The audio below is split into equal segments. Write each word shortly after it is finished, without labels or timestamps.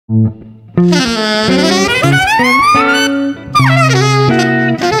Dr.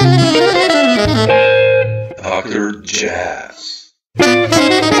 Jazz.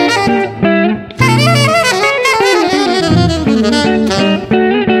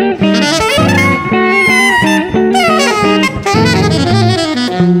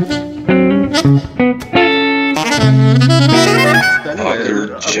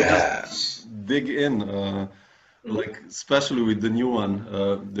 Dr. Jazz. Dig in, like especially with the new one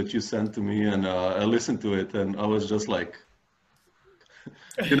that you sent to me, and I listened to it, and I was just like,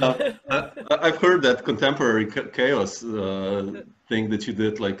 you know, I've heard that contemporary chaos thing that you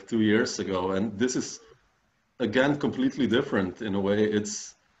did like 2 years ago, and this is again completely different in a way.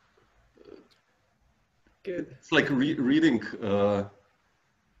 It's good. It's like reading a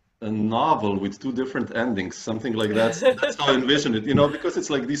novel with 2 different endings, something like that. That's how I envision it, you know, because it's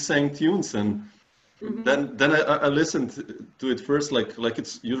like these same tunes, and then I listened to it first like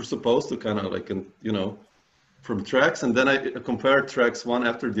it's you're supposed to kind of like, you know, from tracks, and then I compared tracks one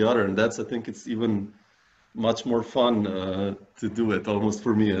after the other, and that's, I think it's even much more fun to do it, almost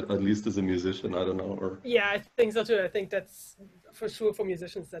for me, at least as a musician. I don't know, or yeah, I think so too. I think that's for sure for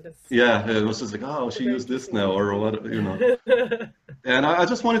musicians that is. Yeah, it was just like, oh, she used this now, or what, you know. And I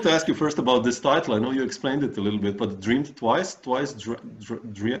just wanted to ask you first about this title. I know you explained it a little bit, but Dreamt Twice,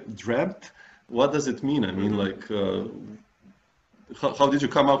 Dreamt. What does it mean? I mean, like, how did you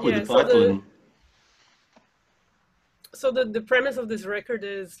come up with the title? So the premise of this record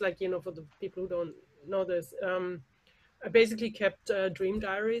is, like, you know, for the people who don't know this, I basically kept dream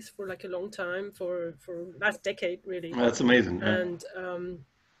diaries for like a long time, for last decade really. That's amazing. Yeah. And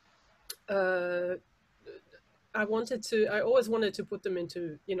I always wanted to put them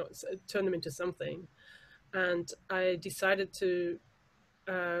into, you know, turn them into something, and I decided to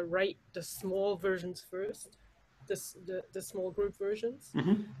write the small versions first, the small group versions,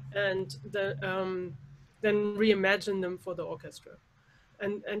 and then reimagine them for the orchestra,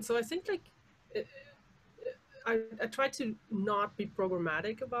 and so I think like I try to not be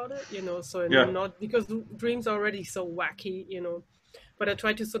programmatic about it, you know, so not because dreams are already so wacky, you know, but I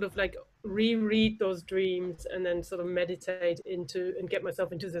try to sort of like reread those dreams and then sort of meditate into and get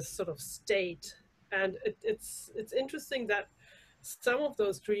myself into this sort of state. And it's interesting that some of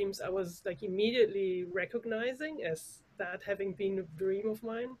those dreams I was like immediately recognizing as that having been a dream of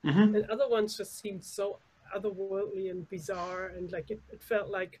mine, and other ones just seemed so otherworldly and bizarre, and like it felt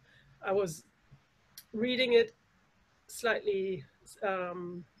like I was reading it slightly,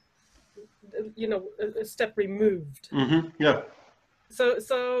 you know, a step removed. Yeah.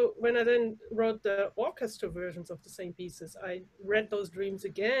 So when I then wrote the orchestra versions of the same pieces, I read those dreams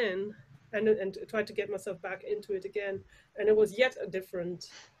again and tried to get myself back into it again, and it was yet a different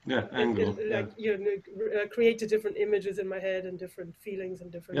angle. You know, created different images in my head and different feelings and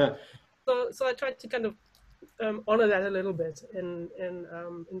different. So I tried to kind of honor that a little bit in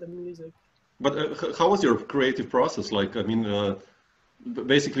the music. But how was your creative process like? I mean,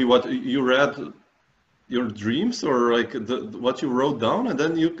 basically, what you read your dreams, or like what you wrote down, and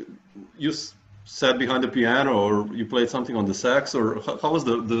then you sat behind the piano, or you played something on the sax, or how was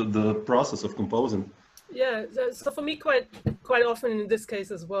the process of composing? Yeah, so for me, quite often in this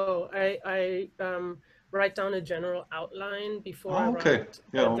case as well, I write down a general outline before I write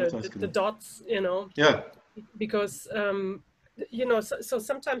the dots, you know. Yeah. Because you know, so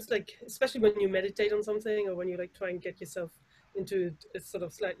sometimes, like, especially when you meditate on something, or when you like try and get yourself into a sort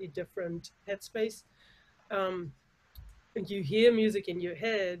of slightly different headspace, and you hear music in your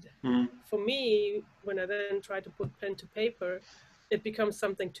head. For me, when I then try to put pen to paper, it becomes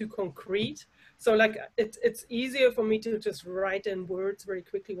something too concrete. So like it's easier for me to just write in words very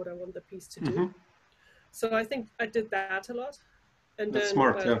quickly what I want the piece to do. So I think I did that a lot, and That's then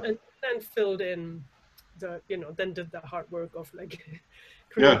smart, and then filled in the, you know, then did the hard work of like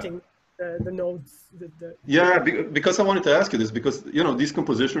creating the notes. Because I wanted to ask you this, because, you know, these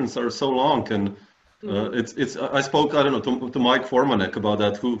compositions are so long, and it's I spoke, I don't know, to Mike Formanek about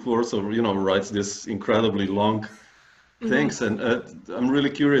that, who also, you know, writes this incredibly long things, and I'm really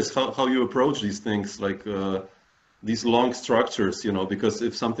curious how you approach these things, like these long structures, you know, because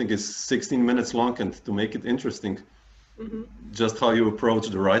if something is 16 minutes long, and to make it interesting, just how you approach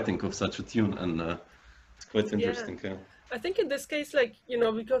the writing of such a tune, and it's quite interesting. I think in this case, like, you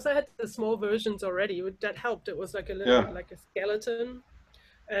know, because I had the small versions already, that helped. It was like a little bit like a skeleton,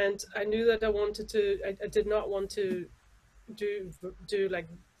 and I knew that I wanted to. I did not want to do like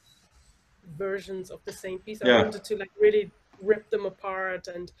versions of the same piece. I wanted to like really rip them apart,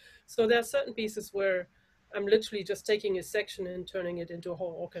 and so there are certain pieces where I'm literally just taking a section and turning it into a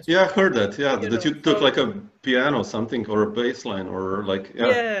whole orchestra. Yeah, I heard that. Yeah, that you took like a piano, something, or a bass line, or like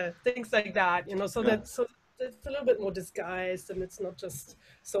things like that. So that's it's a little bit more disguised, and it's not just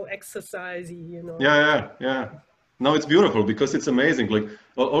so exercisey. Yeah. No, it's beautiful because it's amazing. Like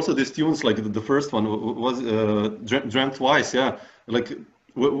also these tunes, like the first one was Dreamt Twice. Yeah, like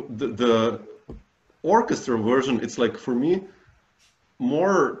the orchestra version. It's like for me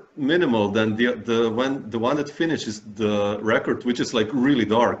more minimal than the one that finishes the record, which is like really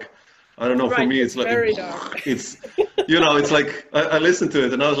dark. I don't know. Right, for me, it's like very dark. It's it's like I listened to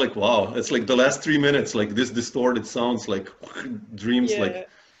it and I was like, wow. It's like the last 3 minutes, like this distorted sounds, like dreams, like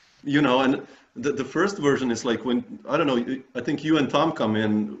and. The first version is like when, I don't know, I think you and Tom come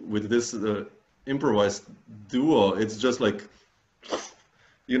in with this improvised duo. It's just like,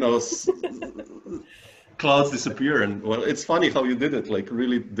 clouds disappear. And well, it's funny how you did it, like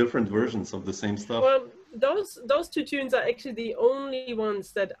really different versions of the same stuff. Well, those two tunes are actually the only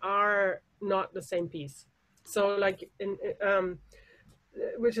ones that are not the same piece. So like,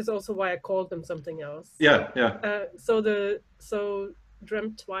 which is also why I called them something else. Yeah. So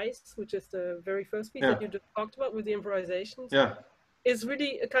Dreamt Twice, which is the very first piece that you just talked about with the improvisations, is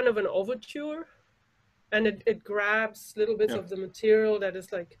really a kind of an overture, and it grabs little bits of the material that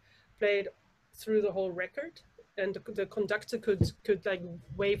is like played through the whole record, and the conductor could like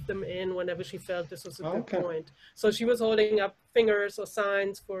wave them in whenever she felt this was a good point. So she was holding up fingers or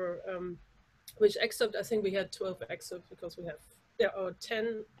signs for which excerpt. I think we had 12 excerpts because we have or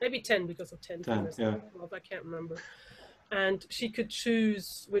 10, maybe 10 because of 10 fingers. I can't remember. And she could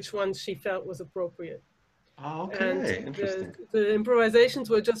choose which ones she felt was appropriate. And interesting. The improvisations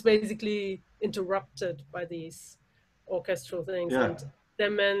were just basically interrupted by these orchestral things. And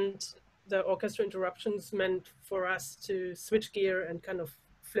the orchestral interruptions meant for us to switch gear and kind of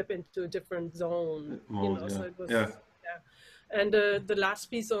flip into a different zone. So it was, And the last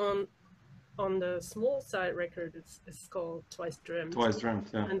piece on the small side record is called Twice Dreamt. Twice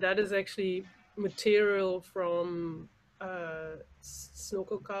Dreamt, And that is actually material from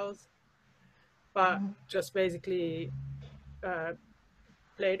snorkel cows, but just basically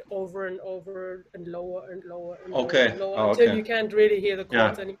played over and over and lower and lower and lower until you can't really hear the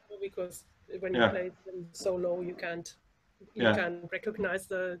chords anymore, because when you play them so low you can't recognize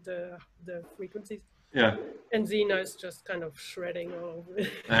the frequencies. And Zeena is just kind of shredding all over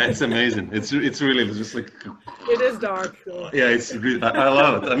it. It's amazing. It's really just like it is dark. So. Yeah, it's really, I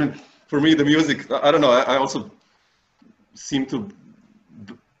love it. I mean, for me the music, I don't know, I also seem to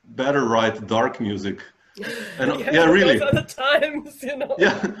better write dark music, and really those are the times,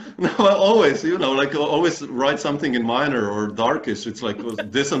 always, like always write something in minor or darkish. It's like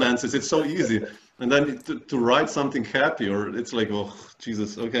dissonances, it's so easy, and then to write something happy, or it's like, oh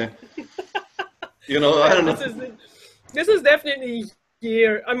Jesus, okay. I don't know. This is definitely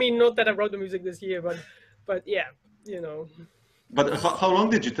year, I mean, not that I wrote the music this year, but yeah, But how long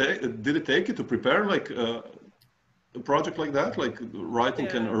did it take you to prepare like a project like that, like writing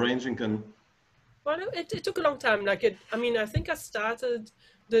and arranging and? Well, it took a long time. I think I started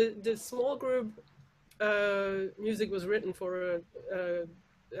the small group music was written for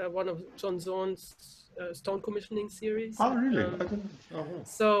one of John Zorn's stone commissioning series. Oh, really?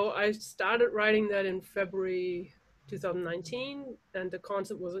 So I started writing that in February 2019, and the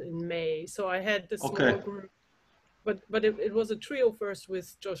concert was in May. So I had this small group, but it was a trio first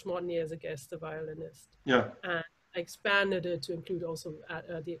with Josh Modney as a guest, the violinist. And I expanded it to include also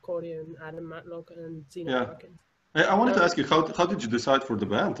the accordion, Adam Matlock, and Zeena Parkins. I wanted to ask you, how did you decide for the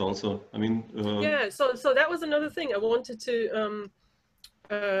band also? I mean... So that was another thing. I wanted to...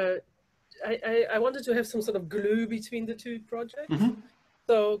 I wanted to have some sort of glue between the two projects.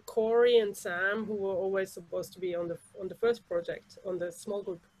 So Cory and Sam, who were always supposed to be on the first project, on the small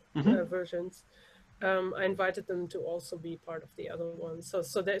group versions, I invited them to also be part of the other one.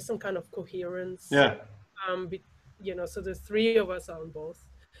 So there's some kind of coherence. So the three of us are on both.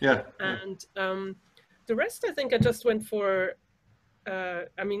 And the rest, I think I just went for,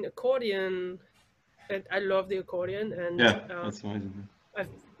 accordion. And I love the accordion. And that's amazing.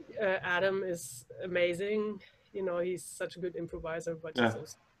 Adam is amazing. He's such a good improviser, but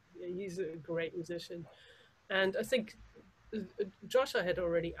he's a great musician. And I think Josh, I had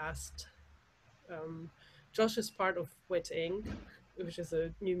already asked. Josh is part of Wet Ink, which is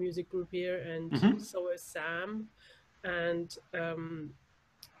a new music group here, and so is Sam, and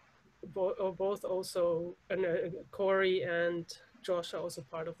both also, and Cory and Josh are also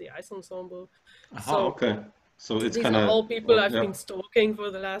part of the Ice Ensemble. So it's these kind are of all people I've been stalking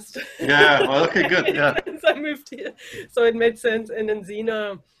for the last good. since I moved here, so it made sense. And then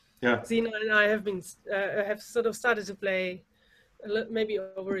Zeena, Yeah. Zeena and I have sort of started to play maybe a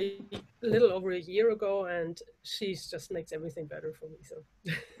little over a year ago, and she just makes everything better for me. So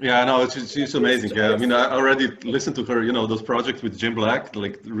Yeah, no, she's amazing. Yeah, I mean, I already listened to her. Those projects with Jim Black,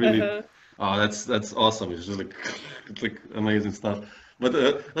 like really. Oh, that's awesome. It's just like amazing stuff. But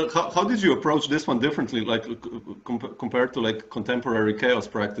how did you approach this one differently, like compared to like contemporary chaos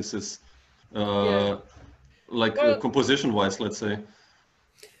practices, composition-wise, let's say?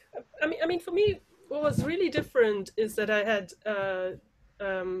 I mean, for me, what was really different is that I had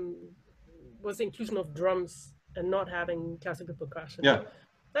was the inclusion of drums and not having classical percussion. Yeah.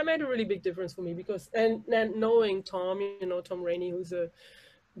 That made a really big difference for me because and knowing Tom, Tom Rainey, who's a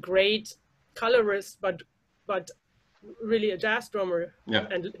great colorist, but really a jazz drummer,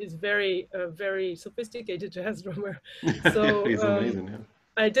 and is very sophisticated jazz drummer. So he's amazing. Yeah.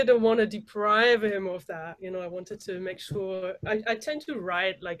 I didn't want to deprive him of that. I wanted to make sure. I tend to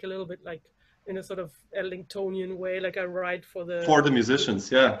write like a little bit like in a sort of Ellingtonian way, like I write for the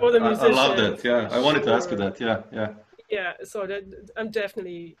musicians. Yeah, for the musicians. I love that. Yeah, I wanted to ask you that. Yeah. Yeah, so I'm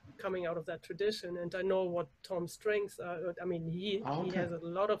definitely coming out of that tradition, and I know what Tom's strengths are. I mean, he has a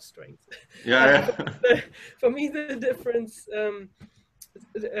lot of strengths. Yeah. For me, the difference,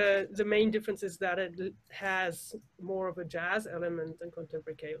 the main difference is that it has more of a jazz element than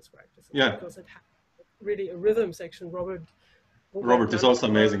contemporary chaos practice. Yeah. Because it has really a rhythm section. Robert is also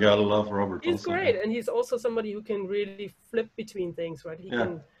amazing. I love Robert. He's great, and he's also somebody who can really flip between things, right? He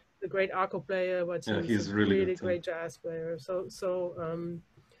can. A great arco player, but he's a really great jazz player. So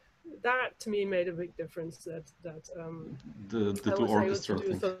that to me made a big difference. That the two orchestral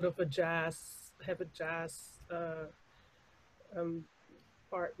things. Sort of a jazz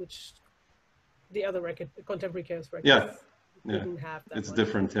part, which the other record, the contemporary chaos record, didn't have that. It's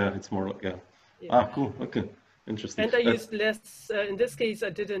different. Yeah, it's more like cool. Okay, interesting. And I used less. In this case, I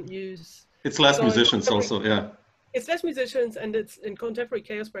didn't use. It's less musicians also. Yeah. It's less musicians, and it's in contemporary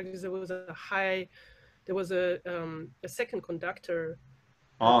chaos practice. There was a second conductor.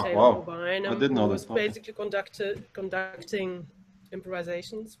 Wow! I didn't know that. Who was basically conducting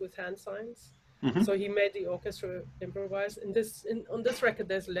improvisations with hand signs. Mm-hmm. So he made the orchestra improvise. On this record,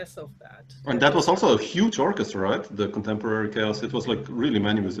 there's less of that. And that was also a huge orchestra, right? The contemporary chaos. It was like really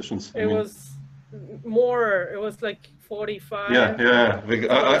many musicians. It was more. It was like 45. Yeah.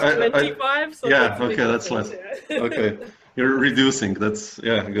 25. So that's less. Yeah. Okay, you're reducing. That's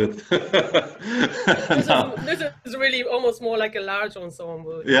good. This is really almost more like a large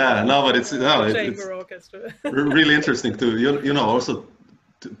ensemble. Yeah, but it's chamber orchestra. Really interesting to also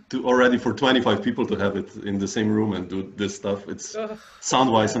to already for 25 people to have it in the same room and do this stuff. It's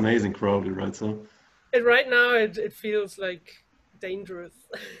sound-wise amazing, probably, right? So. Right now it feels like dangerous.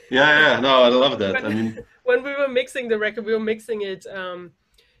 Yeah, no, I love that. When we were mixing the record, we were mixing it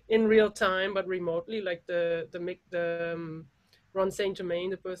in real time, but remotely. Like the Ron St. Germain,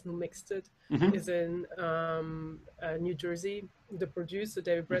 the person who mixed it, is in New Jersey. The producer,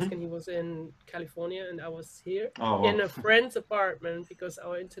 David Braxton, he was in California, and I was here in a friend's apartment because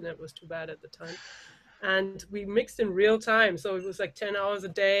our internet was too bad at the time. And we mixed in real time, so it was like 10 hours a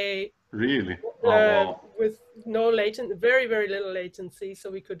day. Really? With no very, very little latency,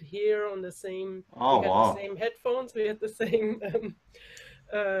 so we could hear on the same. The same headphones. We had the same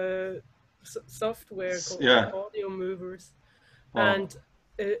software called Audio Movers, and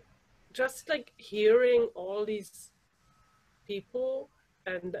just like hearing all these people,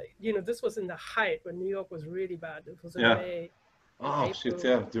 and this was in the height when New York was really bad. It was in May. Oh shit!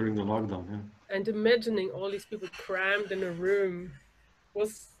 Yeah, during the lockdown. Yeah. And imagining all these people crammed in a room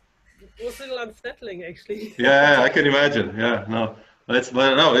was a little unsettling, actually. Yeah, I can imagine. Yeah, no,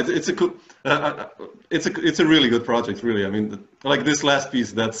 it's a cool, it's a really good project, really. I mean, like this last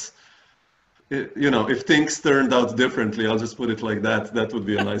piece, that's, if things turned out differently, I'll just put it like that. That would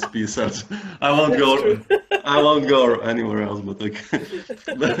be a nice piece. I won't go anywhere else. But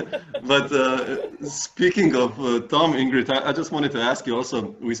speaking of Tom, Ingrid, I just wanted to ask you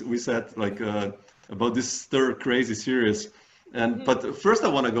also. We said like about this Stir Crazy series, but first I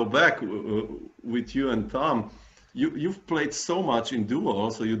want to go back with you and Tom. You've played so much in duo.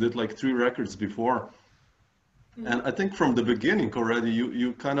 Also, you did like 3 records before, and I think from the beginning already,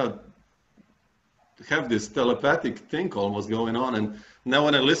 you kind of have this telepathic thing almost going on. And now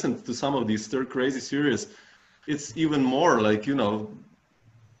when I listen to some of these Stir Crazy series, it's even more like,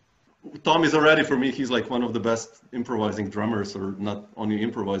 Tom is already, for me, he's like one of the best improvising drummers, or not only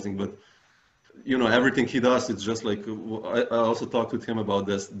improvising, but everything he does, it's just like, I also talked with him about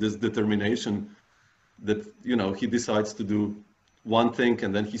this determination that, he decides to do one thing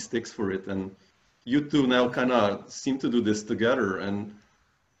and then he sticks for it. And you two now kind of seem to do this together. And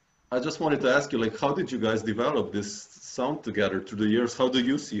I just wanted to ask you, like, how did you guys develop this sound together through the years? How do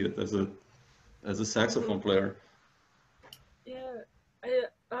you see it as a saxophone player? Yeah,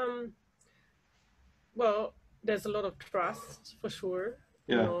 well, there's a lot of trust for sure.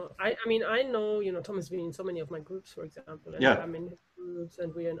 You know, I mean, I know, you know, Tom has been in so many of my groups, for example, and I'm in his groups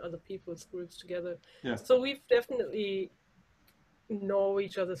and we're in other people's groups together. So we've definitely know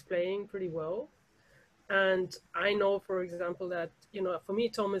each other's playing pretty well. And I know, for example, that, you know, for me,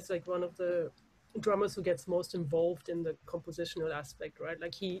 Tom is like one of the drummers who gets most involved in the compositional aspect, right?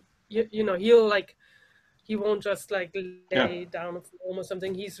 Like you know, he won't just like lay down a form or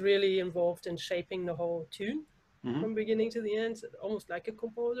something. He's really involved in shaping the whole tune from beginning to the end, almost like a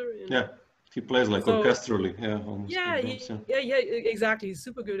composer. You know? Yeah, he plays like orchestrally. Yeah, almost. Yeah, exactly. He's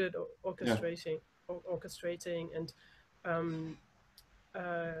super good at orchestrating and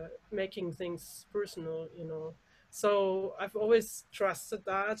making things personal, you know. So I've always trusted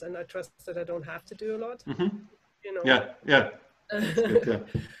that, and I trust that I don't have to do a lot. You know. Yeah. Good,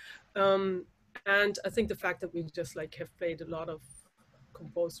 and I think the fact that we just like have played a lot of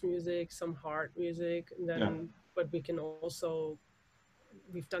composed music, some hard music, and then but we can also,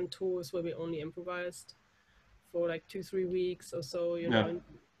 we've done tours where we only improvised for like 2-3 weeks or so, you know, and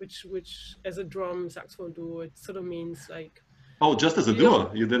which as a drum saxophone duo, it sort of means like, oh, just as a duo,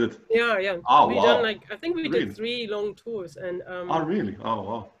 you did it? Yeah. Oh, we done like, I think we did 3 long tours, and oh, really? Oh,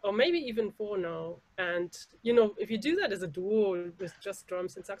 wow. Or maybe even 4 now. And you know, if you do that as a duo with just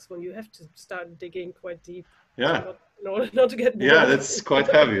drums and saxophone, you have to start digging quite deep. Yeah. In order not to get bored. Yeah, that's quite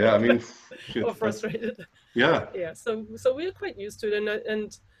heavy. Yeah, I mean, or frustrated. Yeah. So we're quite used to it,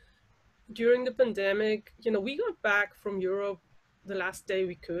 and during the pandemic, you know, we got back from Europe the last day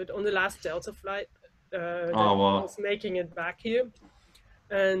we could on the last Delta flight. Was making it back here,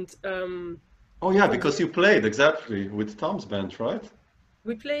 and oh yeah, because you played exactly with Tom's band, right?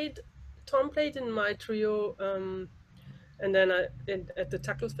 Tom played in my trio, and then at the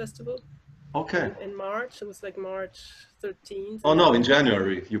Tacos Festival. Okay. In March, it was like March 13th. Oh no, in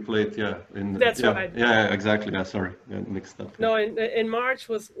January you played, That's right. Yeah, exactly. Yeah, sorry, mixed up. No, in March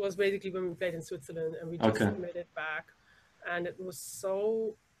was basically when we played in Switzerland, and we just made it back, and it was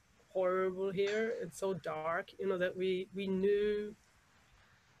so horrible here. It's so dark, you know, that we knew,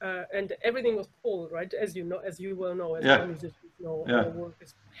 and everything was pulled, right? As you know, as you well know, as musicians know, our work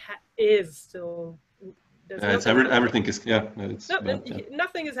is still. It's everything is it's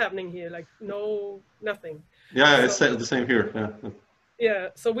nothing is happening here, like nothing. Yeah, it's the same here. Yeah,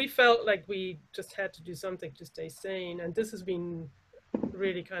 so we felt like we just had to do something to stay sane, and this has been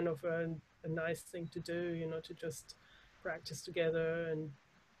really kind of a nice thing to do, you know, to just practice together and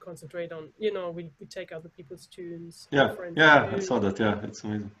concentrate on, you know, we take other people's tunes. I saw that. Yeah, it's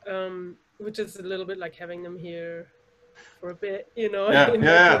amazing. Which is a little bit like having them here for a bit, you know.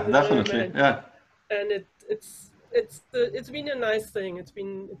 Yeah, definitely. And it's been a nice thing. It's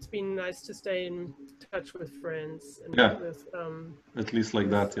been nice to stay in touch with friends and with at least like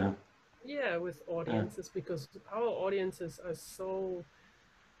that, with audiences, because our audiences are so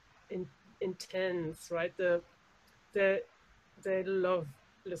intense, right? They love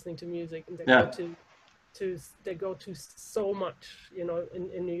listening to music, and they go to so much, you know,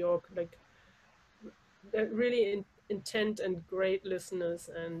 in New York, like they're really intent and great listeners,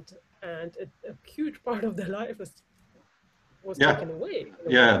 and a huge part of their life was taken away.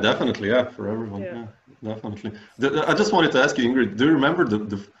 Yeah, definitely. Yeah, for everyone. Yeah, definitely. I just wanted to ask you, Ingrid, do you remember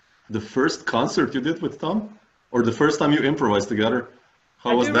the first concert you did with Tom, or the first time you improvised together?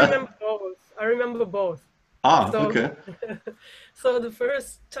 How was that? I remember both. Okay. So the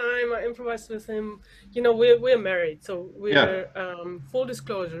first time I improvised with him, you know, we're married, so we're full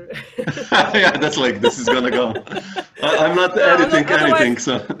disclosure. Yeah, that's like, this is gonna go. I'm not editing anything,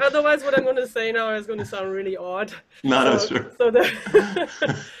 so. Otherwise, what I'm going to say now is going to sound really odd. No, sure.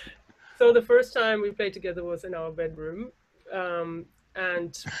 So the first time we played together was in our bedroom,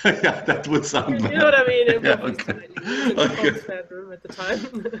 and yeah, that would sound bad. You know what I mean? In Tom's bedroom at the time,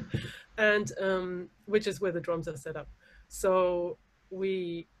 and which is where the drums are set up. So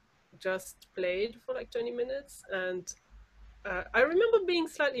we just played for like 20 minutes, and I remember being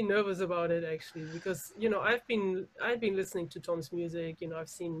slightly nervous about it, actually, because, you know, I've been listening to Tom's music. You know, I've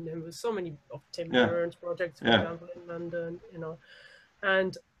seen him with so many of Tim Burns projects, for example, in London. You know,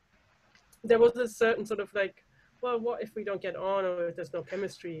 and there was a certain sort of like, well, what if we don't get on, or if there's no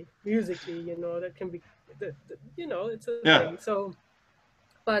chemistry musically? You know, that can be, you know, it's a thing. So,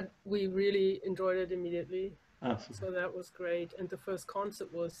 but we really enjoyed it immediately. So that was great. And the first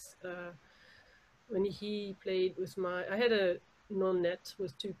concert was when he played with I had a nonette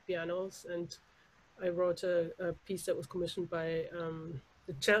with 2 pianos, and I wrote a piece that was commissioned by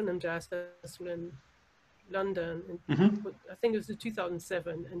the Cheltenham Jazz Festival in London. I think it was in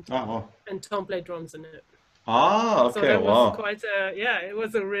 2007, and Tom played drums in it. Ah, okay, so that wow. was quite it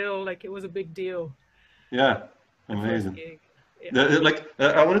was a real, like, it was a big deal. Yeah, amazing.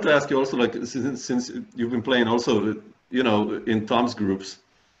 I wanted to ask you also, like, since you've been playing also, you know, in Tom's groups,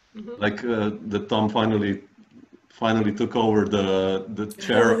 like the Tom finally took over the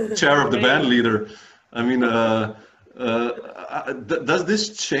chair of the band leader. I mean, does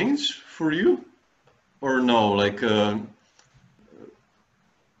this change for you, or no? Like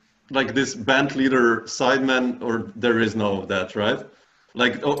this band leader sideman, or there is no of that, right?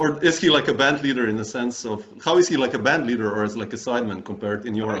 Like, or is he like a band leader in the sense of, how is he like a band leader, or is like a sideman compared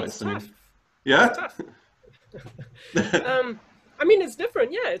in your eyes? I mean, yeah. It's tough. I mean, it's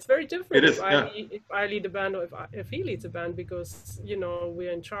different. Yeah, it's very different. It is, if I lead a band, or if he leads a band, because, you know,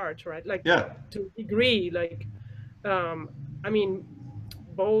 we're in charge, right? Like, to a degree, like, I mean,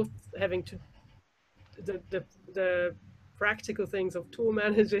 both having to the practical things of tour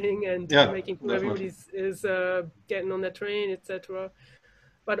managing and making sure everybody is getting on the train, etc.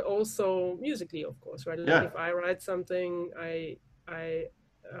 But also musically, of course, right? Like, if I write something, I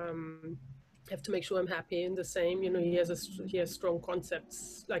have to make sure I'm happy. In the same, you know, he has strong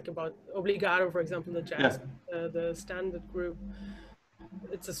concepts, like about obligato, for example, the jazz, the standard group.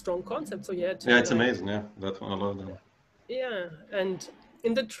 It's a strong concept, so it's like, amazing. Yeah, that one, I love that. Yeah, and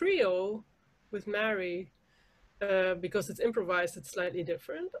in the trio with Mary, because it's improvised, it's slightly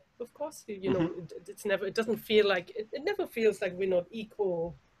different, of course. You know, it doesn't feel like it never feels like we're not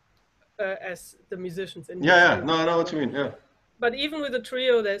equal as the musicians in no, I know what you mean. Yeah, but even with the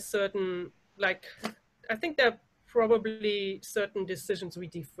trio, there's certain, like, I think there are probably certain decisions we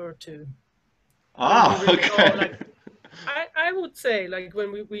defer to. Okay. Like, I would say, like,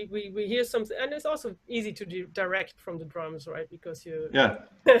 when we hear something, and it's also easy to direct from the drums, right? Because you can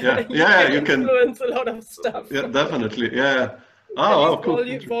influence a lot of stuff. Yeah, definitely. Yeah. Oh, cool.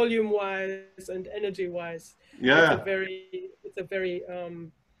 Volume wise and energy wise. Yeah. It's a very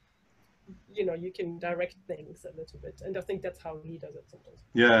you know, you can direct things a little bit, and I think that's how he does it sometimes.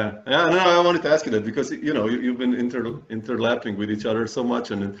 Yeah. No, I wanted to ask you that because, you know, you've been interlapping with each other so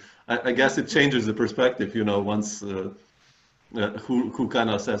much, and I guess it changes the perspective, you know, once who kind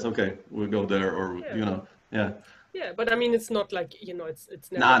of says, okay, we'll go there, or you know, Yeah, but I mean, it's not like, you know, it's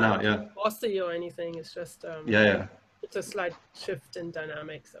never bossy or anything. It's just it's a slight shift in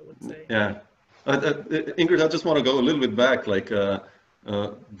dynamics, I would say. Yeah. Ingrid, I just want to go a little bit back, like.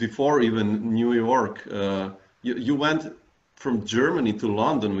 Before even New York, you went from Germany to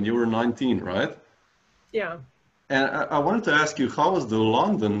London when you were 19, right? Yeah. And I wanted to ask you, how was the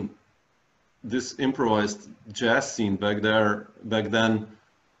London, this improvised jazz scene back then,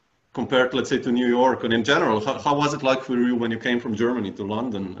 compared, let's say, to New York? And in general, how was it like for you when you came from Germany to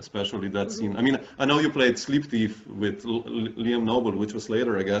London, especially that scene? I mean, I know you played Sleep Thief with Liam Noble, which was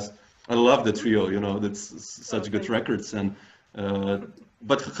later, I guess. I love the trio, you know, that's such good records. And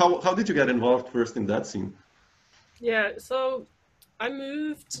but how did you get involved first in that scene? Yeah, so I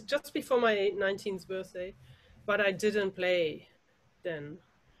moved just before my 19th birthday, but I didn't play then.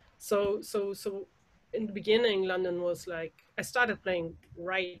 So in the beginning, London was like, I started playing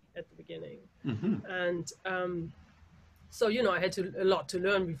right at the beginning, and so, you know, I had a lot to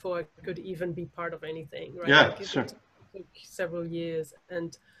learn before I could even be part of anything, right? Yeah, like sure. It took several years,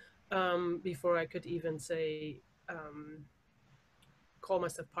 and before I could even say. Call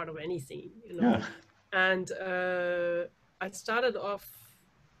myself part of any scene, you know. And I started off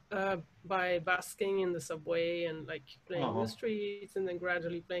by basking in the subway and like playing in the streets, and then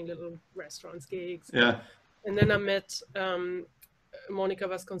gradually playing little restaurants gigs. And then I met Monica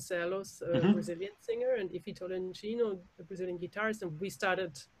Vasconcelos, a Brazilian singer, and Ify Tolentino, a Brazilian guitarist, and we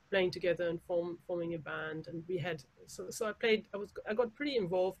started playing together and forming a band. And we had so I got pretty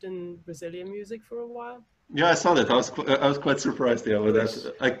involved in Brazilian music for a while. Yeah, I saw that. I was quite surprised. Yeah, with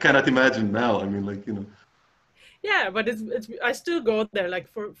that. I cannot imagine now. I mean, like, you know. Yeah, but it's I still go there. Like,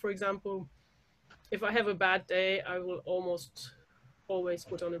 for example, if I have a bad day, I will almost always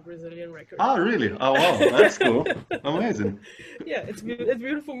put on a Brazilian record. Oh, really? Oh, wow, that's cool. Amazing. Yeah, it's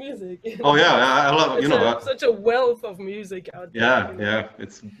beautiful music. Oh yeah, I love it. You know, such a wealth of music out there. Yeah, you know? Yeah,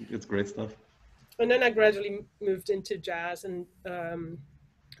 it's great stuff. And then I gradually moved into jazz, and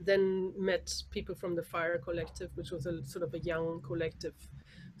then met people from the Fire Collective, which was a sort of a young collective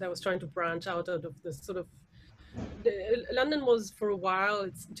that was trying to branch out of this sort of. London was, for a while,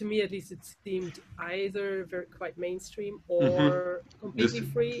 to me at least, it seemed either quite mainstream or completely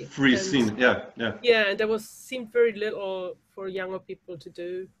free. Free scene, yeah. Yeah, and there seemed very little for younger people to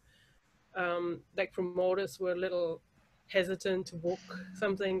do. Like, promoters were a little hesitant to book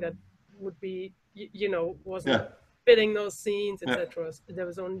something that would be, you know, wasn't Yeah. fitting those scenes, Yeah. etc. There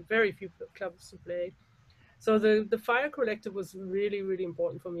was only very few clubs to play. So the Fire Collective was really, really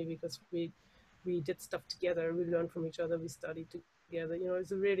important for me because we did stuff together, we learned from each other, we studied together. You know,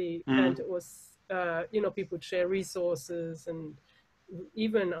 it's a really, and it was, you know, people would share resources and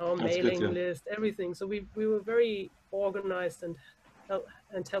even our That's mailing good, yeah. list, everything. So we were very organized and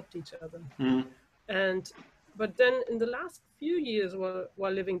helped each other. And but then in the last few years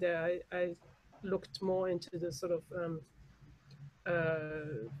while living there, I looked more into the sort of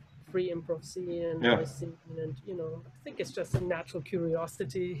free improv scene and Yeah. noise scene, and you know, I think it's just a natural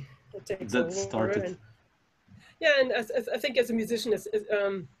curiosity that takes That over. started. And yeah, and I think as a musician,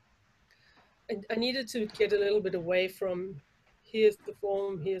 I needed to get a little bit away from here's the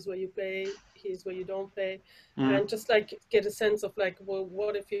form, here's where you play, here's where you don't play, and just like get a sense of like, well,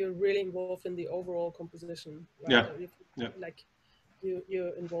 what if you're really involved in the overall composition, right? Yeah. Or if, Yeah. like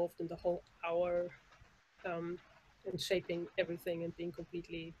you're involved in the whole hour, and shaping everything and being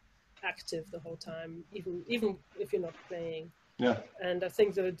completely active the whole time, even if you're not playing. Yeah. And I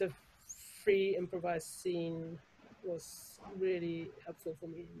think the free improvised scene was really helpful for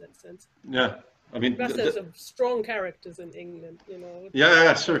me in that sense. Yeah. I mean, Plus, there's some strong characters in England, you know.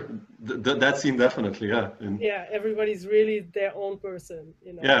 yeah, sure. That scene definitely, yeah. Yeah, everybody's really their own person,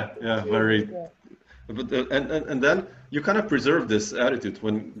 you know. Yeah, very. Yeah. But and then you kind of preserve this attitude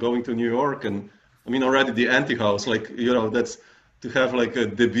when going to New York, and I mean already the anti-house, like, you know, that's to have like a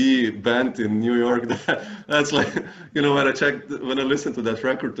debut band in New York. That's like, you know, when I listen to that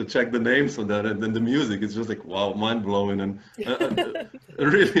record to check the names on that and then the music, it's just like, wow, mind blowing. And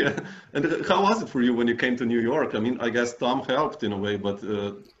really, and how was it for you when you came to New York? I mean, I guess Tom helped in a way, but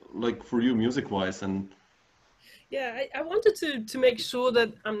like for you music wise and. Yeah, I wanted to make sure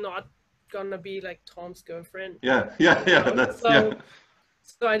that I'm not gonna be like Tom's girlfriend. Yeah, that's,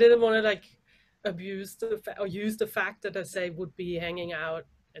 So I didn't want to like abuse or use the fact that I say would be hanging out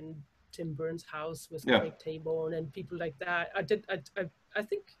in Tim Burns' house with Craig Taborn and people like that. I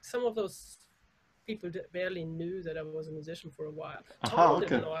think some of those people barely knew that I was a musician for a while. Tom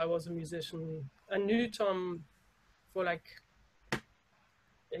didn't know I was a musician. I knew Tom for like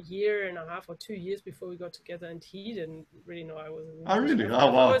a year and a half or 2 years before we got together, and he didn't really know I was a musician. Oh, really?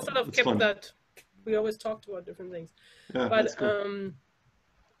 Oh, wow. I always sort of kept that. We always talked about different things. Yeah, but that's cool.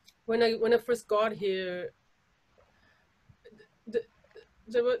 When I first got here,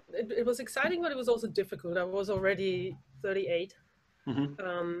 it was exciting, but it was also difficult. I was already 38.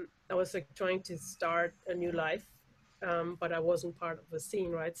 I was like trying to start a new life, but I wasn't part of the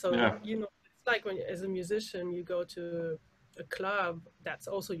scene, right? So you know, it's like when as a musician you go to a club, that's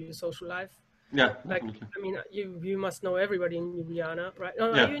also your social life. Yeah, like definitely. I mean, you must know everybody in Ljubljana, right?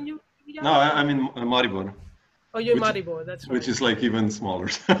 No, are you in Ljubljana? No, I'm in Maribor. Oh, you're in Maribor, that's right. Which is like even smaller.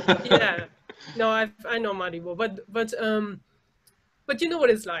 Yeah, no, I know Maribor, but you know what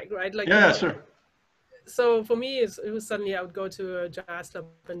it's like, right? Like yeah, sure. So for me, it was suddenly I would go to a jazz club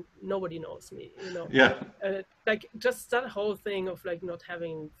and nobody knows me, you know. Yeah. Like just that whole thing of like not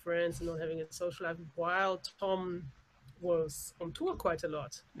having friends and not having a social life while Tom was on tour quite a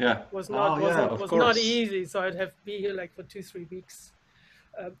lot. Yeah. Was not easy. So I'd have to be here like for 2-3 weeks.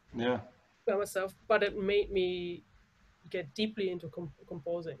 By myself, but it made me get deeply into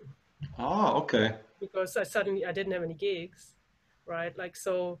composing. Oh, okay. Because I didn't have any gigs, right? Like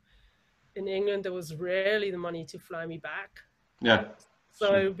so. In England, there was rarely the money to fly me back. Yeah.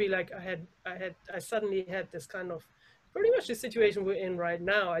 So it would be like I suddenly had this kind of pretty much the situation we're in right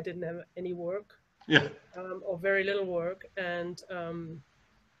now. I didn't have any work. Yeah. Or very little work and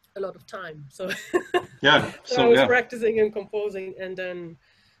a lot of time. So yeah. So I was practicing and composing, and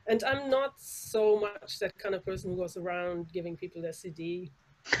I'm not so much that kind of person who goes around giving people their CD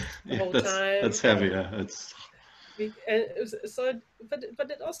the whole time. That's heavy. Yeah. It's. And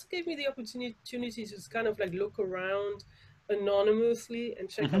but it also gave me the opportunity to just kind of like look around anonymously and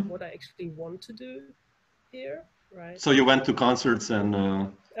check out what I actually want to do here, right? So you went to concerts and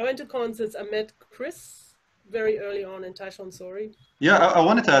I went to concerts. I met Kris very early on in Tyshawn, Sorey. Yeah, I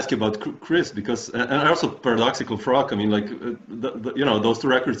wanted to ask you about Kris because, and also Paradoxical Frog. I mean, like you know, those two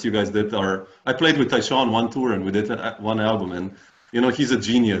records you guys did are. I played with Tyshawn one tour and we did one album, and you know, he's a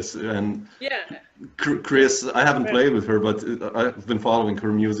genius. And yeah. Kris, I haven't played with her, but I've been following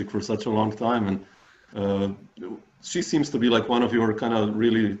her music for such a long time, and she seems to be like one of your kind of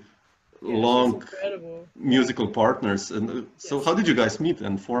really long musical partners. And so, how did you guys meet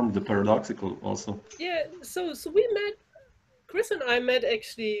and form the Paradoxical also? Yeah, so we met. Kris and I met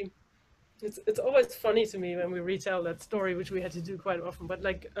actually. It's always funny to me when we retell that story, which we had to do quite often. But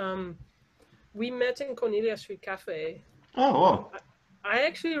like, we met in Cornelia Street Cafe. Oh, wow. I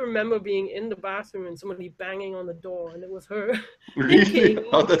actually remember being in the bathroom and somebody banging on the door, and it was her Really?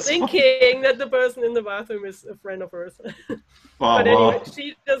 Oh, that's fun. thinking that the person in the bathroom is a friend of hers. Wow, But anyway, wow.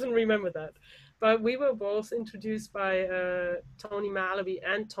 she doesn't remember that. But we were both introduced by Tony Malaby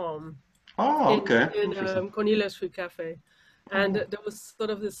and Tom Oh, okay. in Interesting. Cornelius Street Cafe, and Oh. there was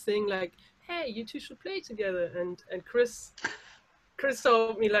sort of this thing like, "Hey, you two should play together." And Kris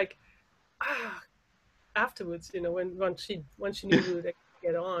told me like, afterwards, you know, when she knew we would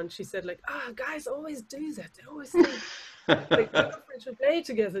get on, she said like, guys always do that. They always think like girlfriends should play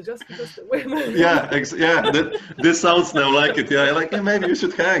together just because they're women. Yeah, this sounds now like it. Yeah, like maybe you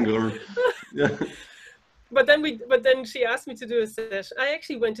should hang or yeah. But then she asked me to do a session. I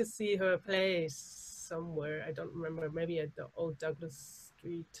actually went to see her play somewhere. I don't remember. Maybe at the old Douglas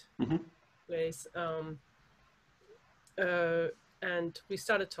Street place. And we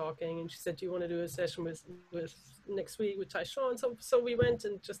started talking, and she said, "Do you want to do a session with next week with Tyshawn?" So we went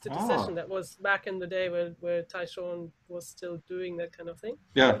and just did a session. That was back in the day where Tyshawn was still doing that kind of thing.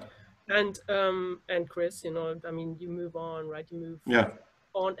 Yeah. And Kris, you know, I mean, you move on, right? You move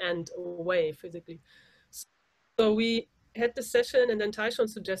on and away physically. So we had the session, and then Tyshawn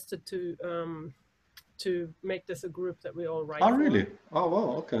suggested to make this a group that we all write. Oh, really? Oh,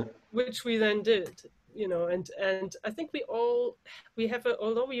 wow. Okay. Which we then did, you know, and I think we have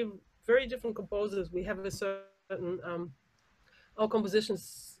although we're very different composers, we have a certain our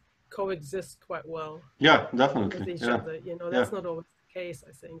compositions coexist quite well. Yeah, definitely. With each other, you know, that's not always the case,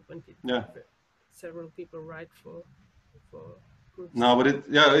 I think, when several people write for groups. No, but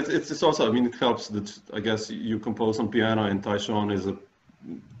it's also, I mean, it helps that I guess you compose on piano, and Tyshawn is a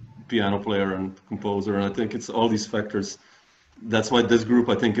piano player and composer, and I think it's all these factors. That's why this group,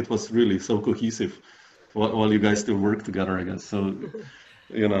 I think it was really so cohesive while you guys still work together, I guess. So,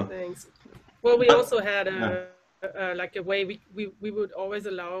 you know. Thanks. Well, we also had like a way we would always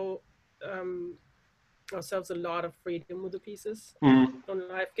allow ourselves a lot of freedom with the pieces on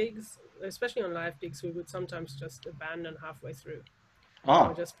live gigs. Especially on live gigs, we would sometimes just abandon halfway through.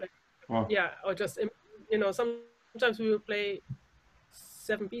 Or just play. Wow. Yeah, or just, you know, sometimes we would play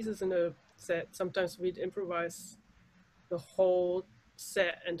 7 pieces in a set. Sometimes we'd improvise the whole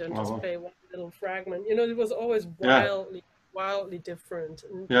set and then just play one little fragment. You know, it was always wildly different.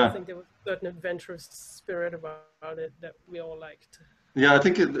 And I think there was a certain adventurous spirit about it that we all liked. Yeah, I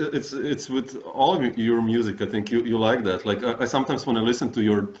think it's with all of your music. I think you like that. Like I sometimes when I listen to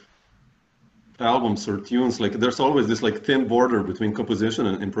your albums or tunes, like there's always this like thin border between composition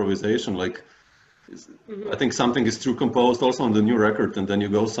and improvisation. Like I think something is too composed also on the new record, and then you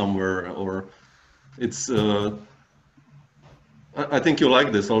go somewhere, or it's I think you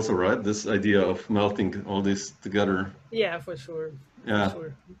like this also, right? This idea of melting all this together. Yeah, for sure. Yeah,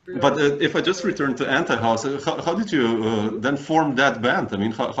 for sure. But if I just return to Anti-House, how did you then form that band? I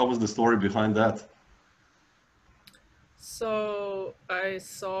mean, how was the story behind that? So I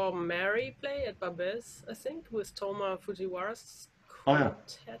saw Mary play at Babes, I think, with Toma Fujiwara's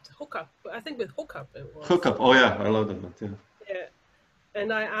quartet. Hookup. I think with Hookup it was. Hookup. Oh yeah, I love that. Yeah. Yeah,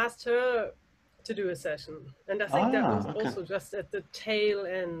 and I asked her to do a session, and I think that was also just at the tail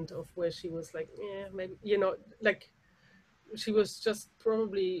end of where she was like, yeah, maybe, you know, like she was just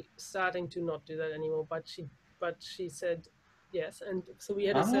probably starting to not do that anymore. But she said yes, and so we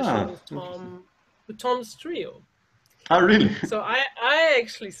had a session with Tom's trio. Oh, really? So I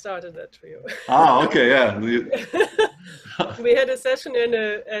actually started that trio. Okay, yeah. We had a session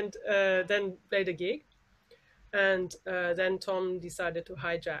and then played a gig, and then Tom decided to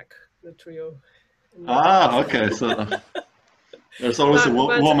hijack the trio. Okay. So there's always a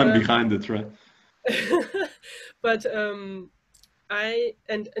woman behind it, right? But I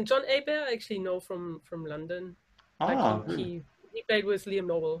and John Hebert I actually know from London. He played with Liam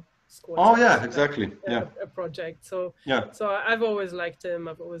Noble. Oh yeah, exactly. A project. So I've always liked him.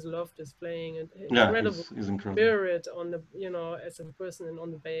 I've always loved his playing, and incredible spirit on the, you know, as a person and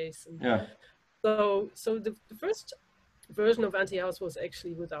on the bass. And so the first version of Anti-House was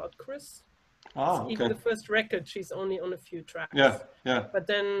actually without Kris. Even the first record, she's only on a few tracks. But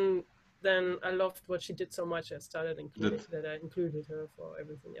then I loved what she did so much. I started that I included her for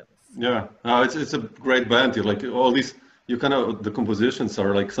everything else. Yeah, it's a great band. You like all these. You kind of, the compositions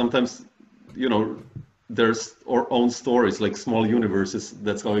are like sometimes, you know, there's our own stories, like small universes.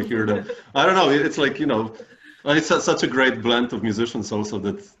 That's how I hear them. I don't know. It's like, you know, it's such a great blend of musicians also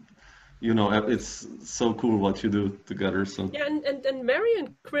that, you know, it's so cool what you do together. So yeah, and Mary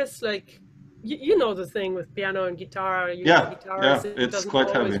and Kris, like, you know the thing with piano and guitar. It's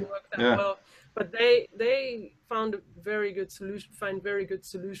quite heavy. Work that well, but they found very good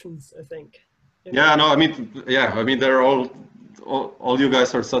solutions, I think. Yeah, no, I mean, yeah, I mean, they're all you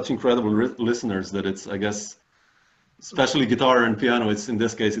guys are such incredible listeners that it's, I guess, especially guitar and piano, it's in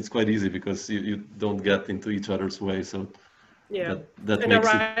this case, it's quite easy because you don't get into each other's way. So Yeah, that and makes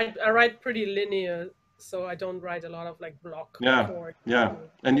it. I write pretty linear, so I don't write a lot of like block Yeah, chords. yeah.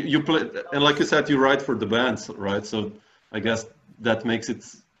 And you play, and like you said, you write for the bands, right? So I guess that makes it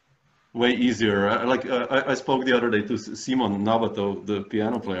way easier. I spoke the other day to Simon Nabato, the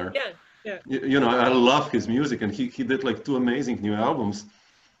piano player. Yeah, yeah. You know, I love his music, and he did like 2 amazing new albums.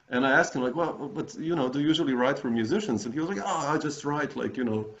 And I asked him like, well, but you know, do you usually write for musicians? And he was like, oh, I just write like, you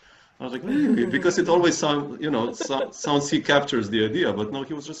know. I was like, really? Because it always sounds, you know, sounds he captures the idea, but no,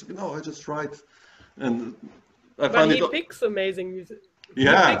 he was just like, no, I just write. And I But find he it. picks amazing music.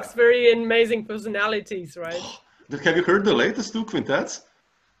 Yeah. He picks very amazing personalities, right? Have you heard the latest 2 quintets?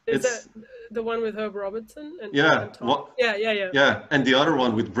 Is that the one with Herb Robertson and yeah, and Tom? Yeah. Yeah, and the other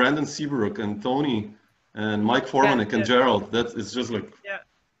one with Brandon Seabrook and Tony and Mike Formanek and Gerald. That is just like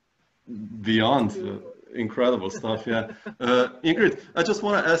beyond incredible stuff. Yeah, Ingrid, I just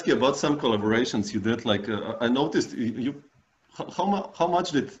want to ask you about some collaborations you did. Like I noticed how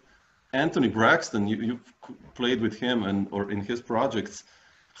much did Anthony Braxton, you played with him and or in his projects,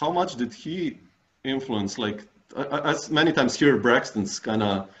 how much did he influence? Like I many times hear Braxton's kind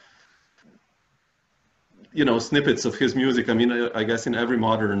of, you know, snippets of his music. I mean, I guess in every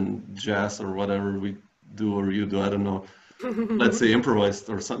modern jazz or whatever we do or you do, I don't know, let's say improvised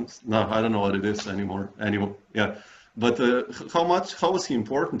or something. No, I don't know what it is anymore. Yeah. But how was he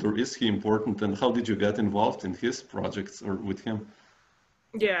important, or is he important, and how did you get involved in his projects or with him?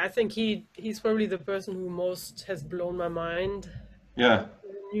 Yeah, I think he's probably the person who most has blown my mind. Yeah.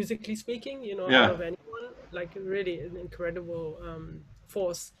 Musically speaking, you know, Yeah. out of anyone, like really an incredible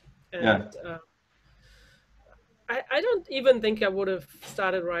force. And Yeah. I don't even think I would have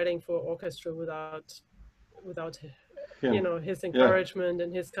started writing for orchestra without Him. you know, his encouragement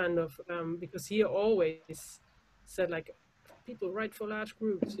and his kind of because he always said like, people write for large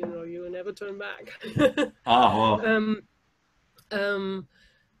groups, you know, you will never turn back. Wow.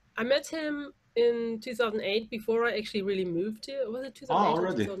 I met him in 2008 before I actually really moved here. Was it 2008 or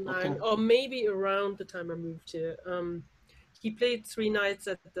already? 2009? Okay. Or maybe around the time I moved here. He played 3 nights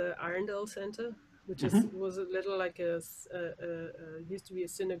at the Arundel Center, which was a little like used to be a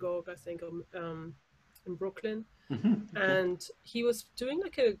synagogue, I think, in Brooklyn. Okay. And he was doing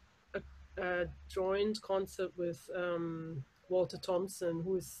like a joint concert with Walter Thompson,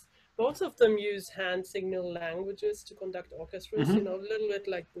 who is, both of them use hand signal languages to conduct orchestras, you know, a little bit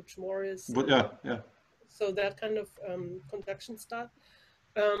like Butch Morris. But yeah. So that kind of conduction style.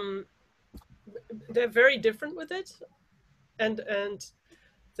 They're very different with it. And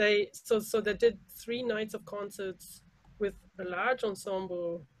they did 3 nights of concerts with a large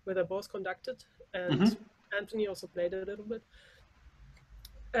ensemble where they both conducted, and Anthony also played a little bit.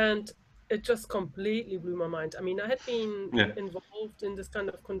 And it just completely blew my mind. I mean, I had been involved in this kind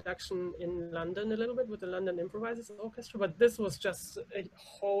of conduction in London a little bit with the London Improvisers Orchestra, but this was just a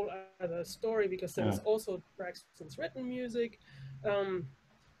whole other story because there was also Braxton's written music.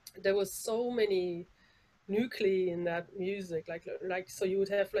 There was so many nuclei in that music, like so you would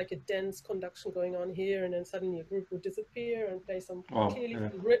have like a dense conduction going on here, and then suddenly a group would disappear and play some clearly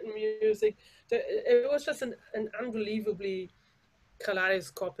written music. It was just an unbelievably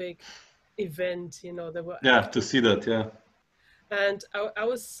kaleidoscopic event, you know. There were to see that, and I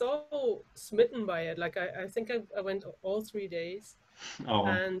was so smitten by it. Like I think I went all 3 days.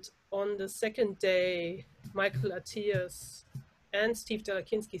 And on the second day, Michael Attias and Steve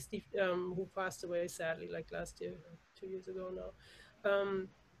Delakinsky, who passed away sadly like last year, 2 years ago now,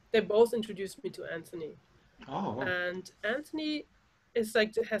 they both introduced me to Anthony. And Anthony is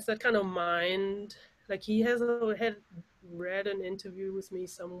like, has that kind of mind. Like he had read an interview with me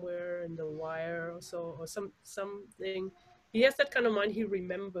somewhere in The Wire or so, or something. He has that kind of mind. He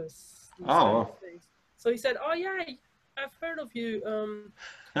remembers these kind of things. So he said, "Oh yeah, I've heard of you.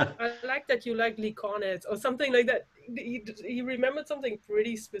 I like that you like Lee Konitz," or something like that. He remembered something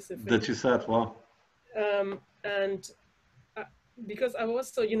pretty specific that you said. Wow. And because I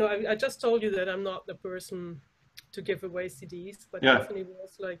was so, you know, I just told you that I'm not the person to give away CDs, but Anthony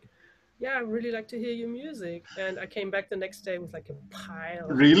was like, "Yeah, I really like to hear your music." And I came back the next day with like a pile.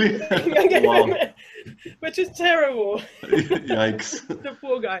 Really? Wow. Which is terrible. Yikes. The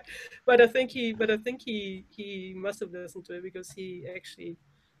poor guy. But I think he must have listened to it, because he actually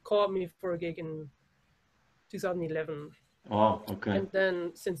called me for a gig in 2011. Wow, okay. And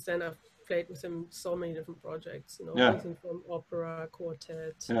then since then I've played with him so many different projects, you know, everything from opera,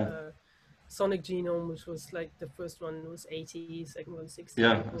 quartet, Sonic Genome, which was like the first one was 80, second one 60.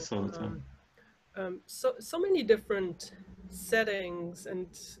 Yeah, I saw that. so many different settings and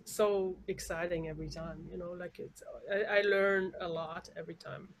so exciting every time. You know, like I learn a lot every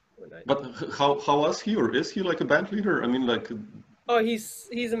time when I. But how was he, or is he like a band leader? I mean, like. Oh, he's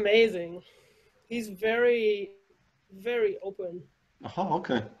amazing. He's very open. Oh,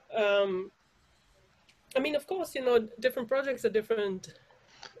 okay. I mean, of course, you know, different projects are different.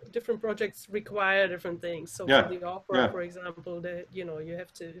 Different projects require different things. So for the opera, for example, you know, you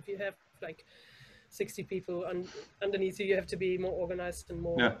have to, if you have like 60 people underneath you, you have to be more organized and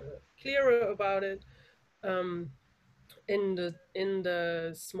more clearer about it. In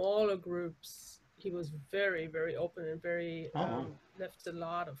the smaller groups, he was very open and very left a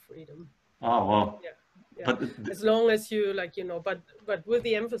lot of freedom. Oh wow! Yeah. But as long as you like, you know, but with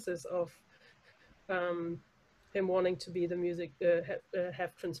the emphasis of him wanting to be the music,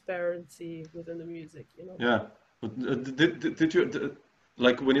 have transparency within the music, you know. Yeah. But, did you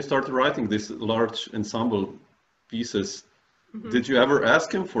like when you started writing these large ensemble pieces? Did you ever ask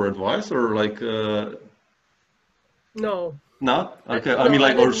him for advice, or like? No. No. Okay. I mean,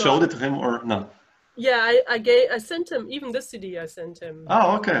 like, or showed it to him, or no? Yeah, I sent him even this CD. I sent him.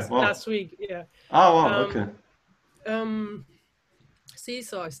 Oh, okay. Last week. Yeah. Oh, wow. Okay. See,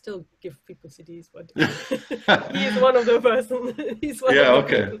 so I still give people CDs, but he is one of the person. He's one of the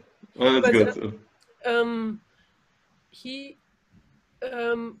okay. people. Well, that's good.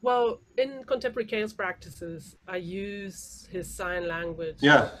 Well, in contemporary chaos practices, I use his sign language.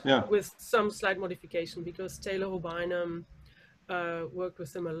 With some slight modification, because Taylor Hobynum worked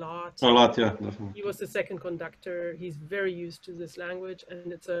with him a lot. Yeah. Definitely. He was the second conductor. He's very used to this language,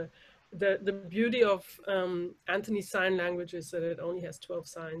 and it's the beauty of Anthony's sign language is that it only has 12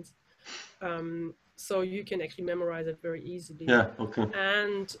 signs. So you can actually memorize it very easily. Yeah, okay.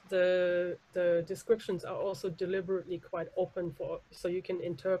 And the descriptions are also deliberately quite open so you can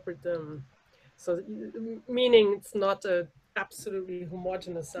interpret them. So meaning it's not a absolutely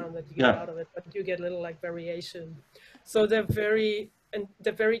homogeneous sound that you get out of it, but you get a little like variation. So they're very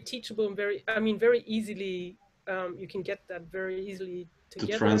teachable and very easily. You can get that very easily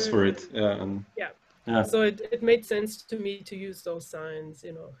together. To transfer it, yeah. So it made sense to me to use those signs,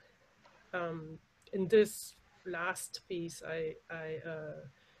 you know. In this last piece, I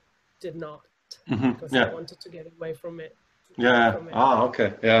did not, because I wanted to get away from it.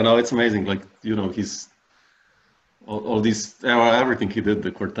 Okay. Yeah, no, it's amazing. Like, you know, he's all these everything he did,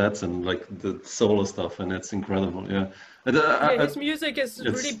 the quartets and like the solo stuff, and it's incredible. Yeah. His music is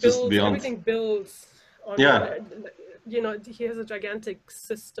really built. Everything builds on. You know, he has a gigantic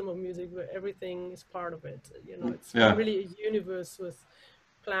system of music where everything is part of it. You know, it's really a universe with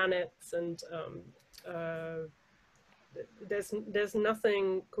planets, and there's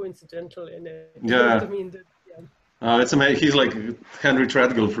nothing coincidental in it. You know what I mean? It's amazing. He's like Henry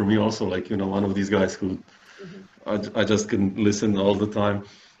Treadgold for me also, like, you know, one of these guys who I just can listen all the time.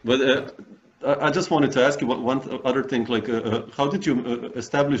 But I just wanted to ask you one other thing, like how did you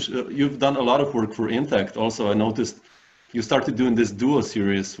establish, you've done a lot of work for Intact also. I noticed you started doing this duo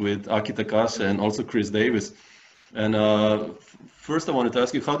series with Aki Takase and also Chris Davis. And first I wanted to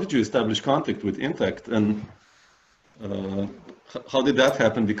ask you, how did you establish contact with Intact, and how did that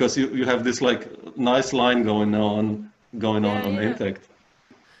happen? Because you have this like nice line going on Intact.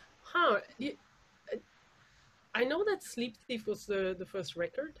 I know that Sleep Thief was the first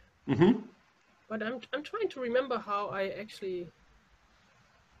record, but I'm trying to remember how I actually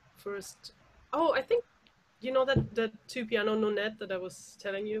first. Oh, I think you know that two piano nonette that I was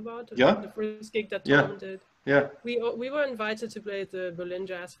telling you about. The first gig that Tom did. Yeah. We were invited to play at the Berlin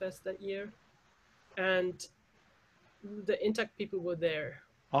Jazz Fest that year, and the Intact people were there.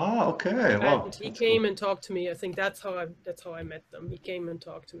 Oh, okay. Wow. And he came and talked to me. I think that's how I met them. He came and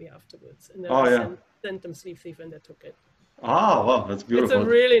talked to me afterwards, and then I sent them Sleep Thief, and they took it. Oh, wow, that's beautiful. It's a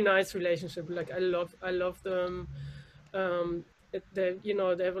really nice relationship. Like I love them. They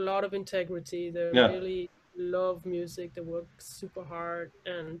have a lot of integrity. They really love music. They work super hard,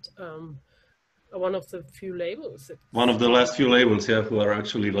 and one of the few labels. One of the last few labels, who are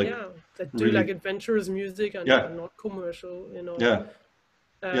actually like that do really like adventurous music and not commercial, you know.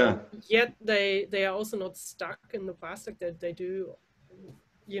 Yet they are also not stuck in the plastic, that they do,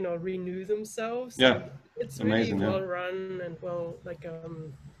 you know, renew themselves. It's amazing, really well run and well, like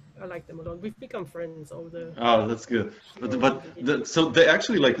I like them a lot. We've become friends over the. Oh, that's good. So they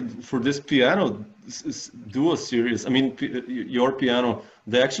actually, like, for this piano duo series, I mean, your piano,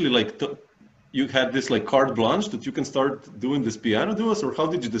 they actually like you had this like carte blanche that you can start doing this piano duos, or how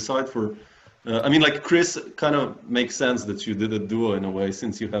did you decide for? I mean, like Kris kind of makes sense that you did a duo in a way,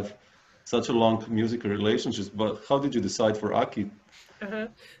 since you have such a long musical relationships. But how did you decide for Aki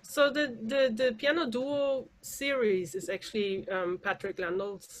So the piano duo series is actually Patrick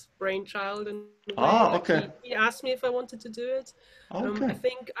Landel's brainchild in a way. Ah, okay. He asked me if I wanted to do it. Okay. I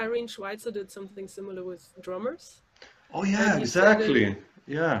think Irene Schweitzer did something similar with drummers. Oh yeah, exactly.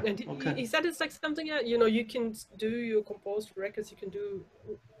 Yeah. And he said it's like something, you know, you can do your composed records, you can do,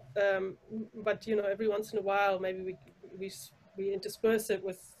 but you know, every once in a while, maybe we intersperse it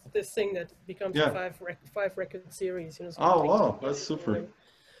with this thing that becomes a five record series. You know. Oh wow, that's super.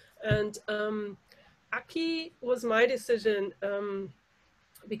 And Aki was my decision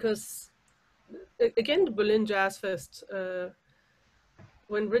because again, the Berlin Jazz Fest,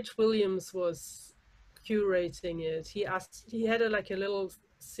 when Rich Williams was curating it, he had a little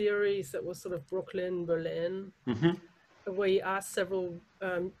series that was sort of Brooklyn, Berlin, where he asked several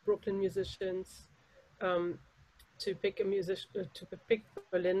Brooklyn musicians to pick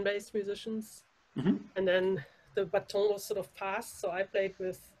Berlin-based musicians, and then the baton was sort of passed. So I played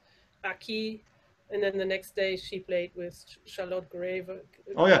with Aki, and then the next day she played with Charlotte Graver.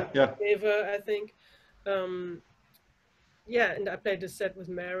 Oh yeah. Graver, I think. Yeah, and I played a set with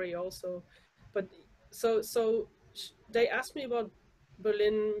Mary also. But so they asked me about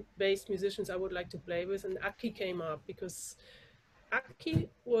Berlin-based musicians I would like to play with, and Aki came up because Aki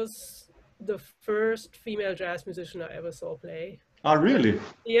was the first female jazz musician I ever saw play. Ah, really?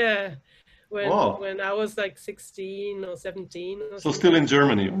 Yeah, when I was like 16 or 17. Or so still in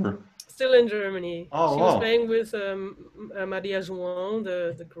Germany, or? Still in Germany. Oh, she was playing with Maria João,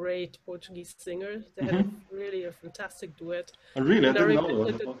 the great Portuguese singer. They had really a fantastic duet. Oh, really? I didn't know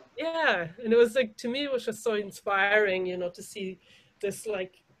that. Yeah, and it was like, to me, it was just so inspiring, you know, to see this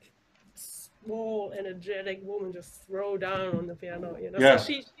like small, energetic woman just throw down on the piano, you know. Yeah. So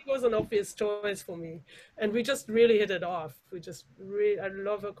she was an obvious choice for me, and we just really hit it off. I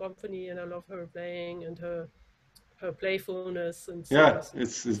love her company, and I love her playing and her playfulness and so yeah,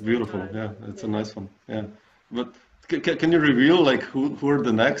 it's beautiful. Yeah, it's a nice one. Yeah, but can you reveal like who are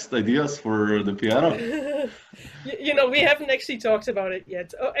the next ideas for the piano? You know, we haven't actually talked about it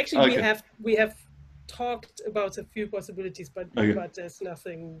yet. Oh, actually, we have talked about a few possibilities, but there's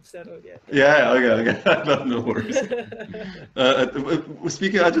nothing settled yet. Yeah, okay. No worries.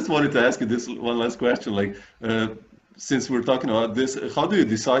 Speaking, I just wanted to ask you this one last question. Like, since we're talking about this, how do you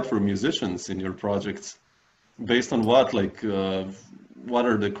decide for musicians in your projects? Based on what? Like, what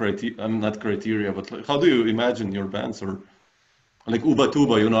are the criteria? Not criteria, but like, how do you imagine your bands? Or like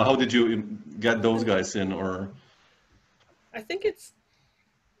Ubatuba, you know, how did you get those guys in? Or I think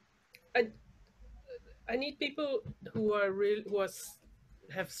I need people who are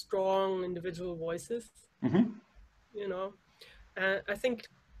have strong individual voices. You know, I think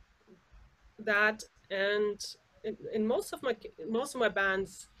that, and in most of my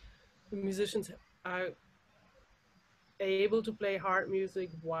bands, the musicians are able to play hard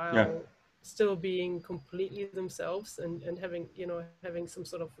music while still being completely themselves and having some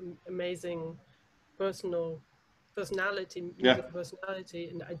sort of amazing personality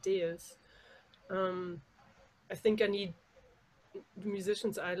and ideas. I think I need the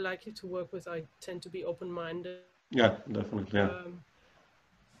musicians I like to work with. I tend to be open-minded. Yeah, definitely. Yeah.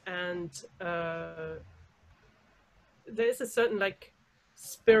 And there's a certain like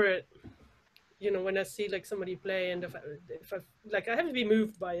spirit, you know, when I see like somebody play, and if I like, I have to be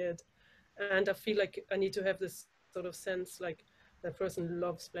moved by it, and I feel like I need to have this sort of sense like that person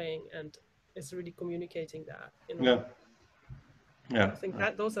loves playing and is really communicating that, you know. Yeah. I think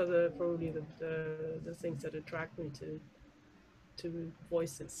that those are probably the things that attract me to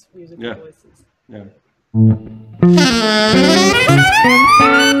voices, musical voices. Yeah.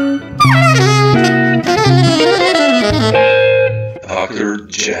 Dr.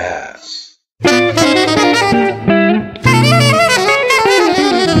 Jazz.